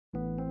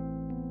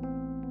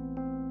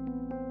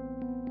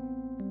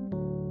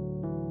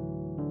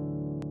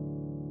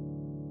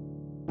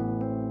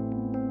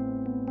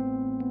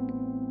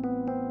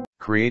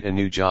Create a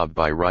new job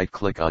by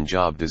right-click on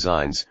Job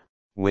Designs,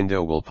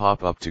 window will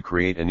pop up to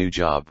create a new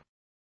job.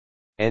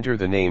 Enter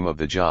the name of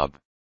the job.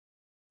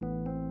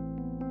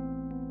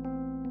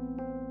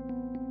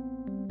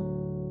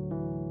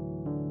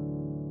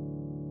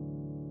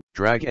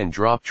 Drag and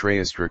drop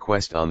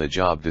tRestRequest on the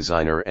job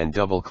designer and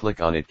double-click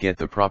on it. Get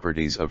the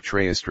properties of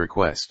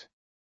tRestRequest.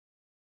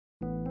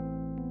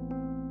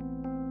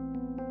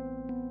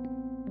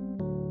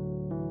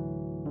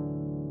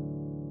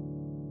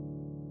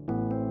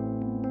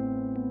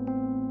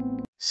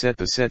 Set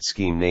the set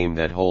scheme name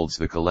that holds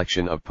the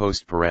collection of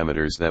post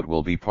parameters that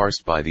will be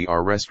parsed by the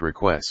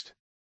tRestRequest.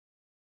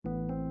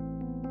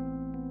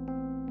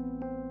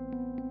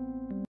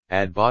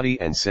 Add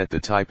body and set the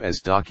type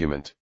as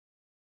document.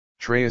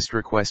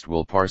 tRestRequest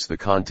will parse the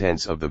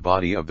contents of the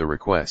body of the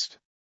request.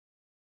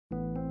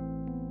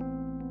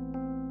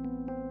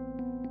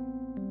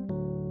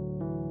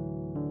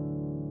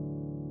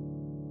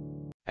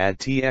 Add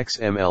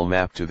tXML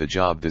map to the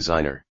job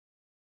designer.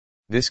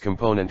 This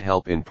component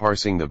help in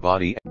parsing the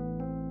body.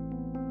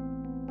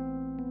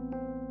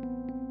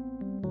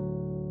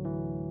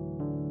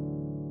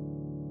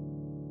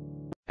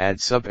 Add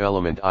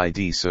sub-element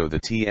ID so the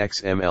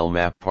tXML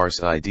map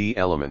parse ID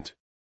element.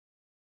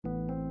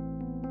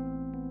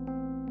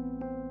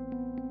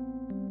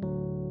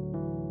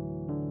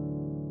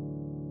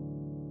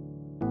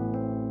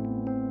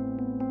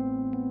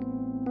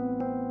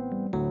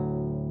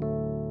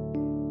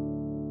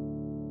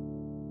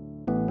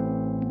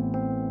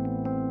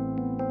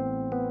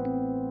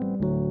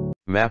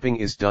 Mapping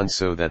is done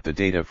so that the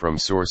data from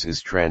source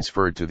is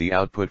transferred to the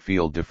output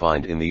field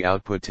defined in the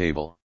output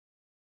table.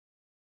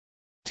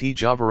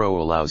 tJavaRow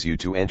allows you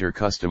to enter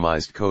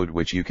customized code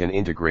which you can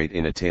integrate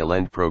in a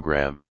Talend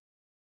program.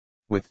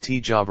 With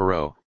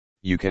tJavaRow,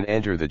 you can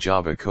enter the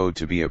Java code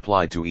to be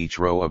applied to each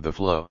row of the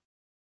flow.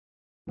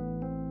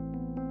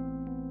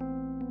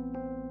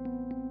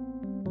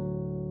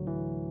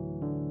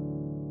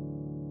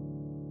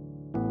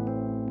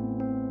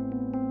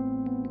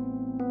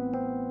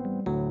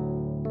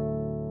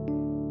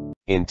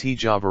 In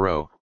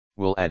tJavaRow,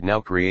 we'll add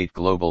now create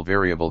global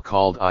variable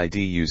called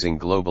ID using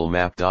global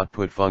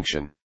map.put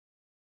function.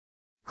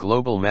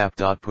 Global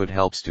map.put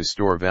helps to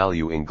store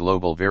value in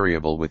global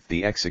variable with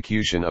the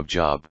execution of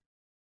job.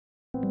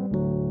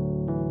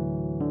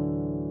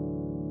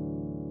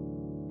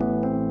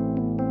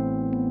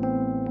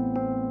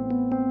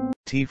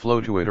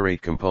 tFlow to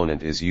iterate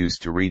component is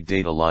used to read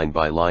data line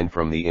by line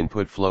from the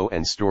input flow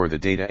and store the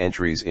data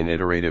entries in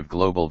iterative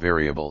global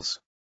variables.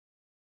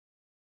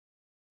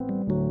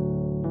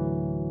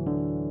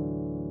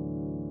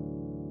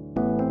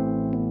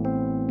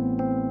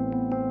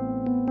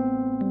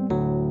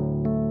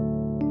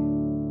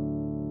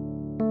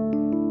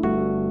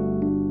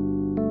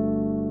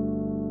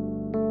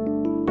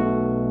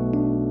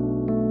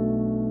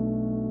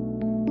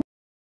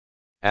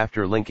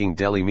 After linking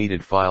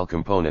Delimiter file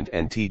component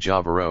and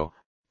tJavaRow,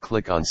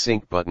 click on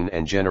Sync button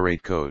and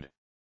generate code.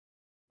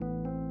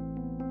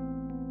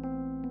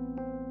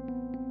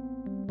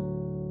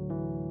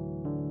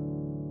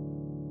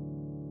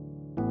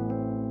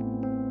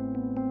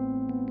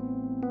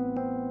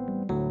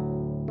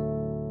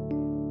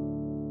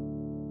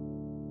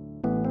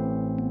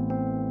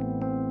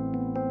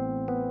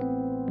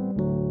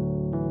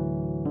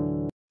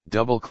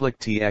 Double-click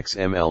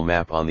tXML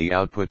map on the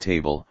output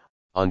table.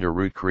 Under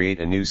root create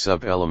a new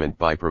sub-element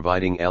by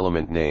providing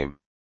element name.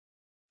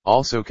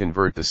 Also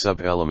convert the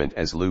sub-element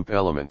as loop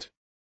element.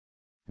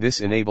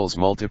 This enables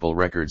multiple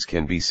records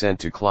can be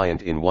sent to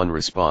client in one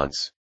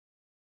response.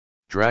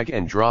 Drag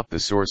and drop the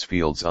source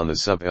fields on the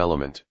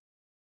sub-element.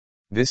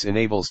 This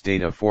enables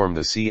data from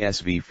the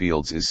CSV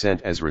fields is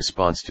sent as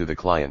response to the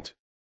client.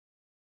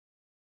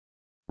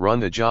 Run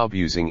the job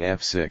using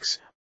F6,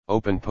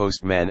 open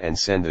Postman and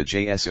send the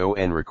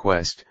JSON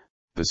request.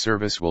 The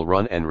service will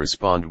run and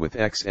respond with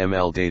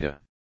XML data.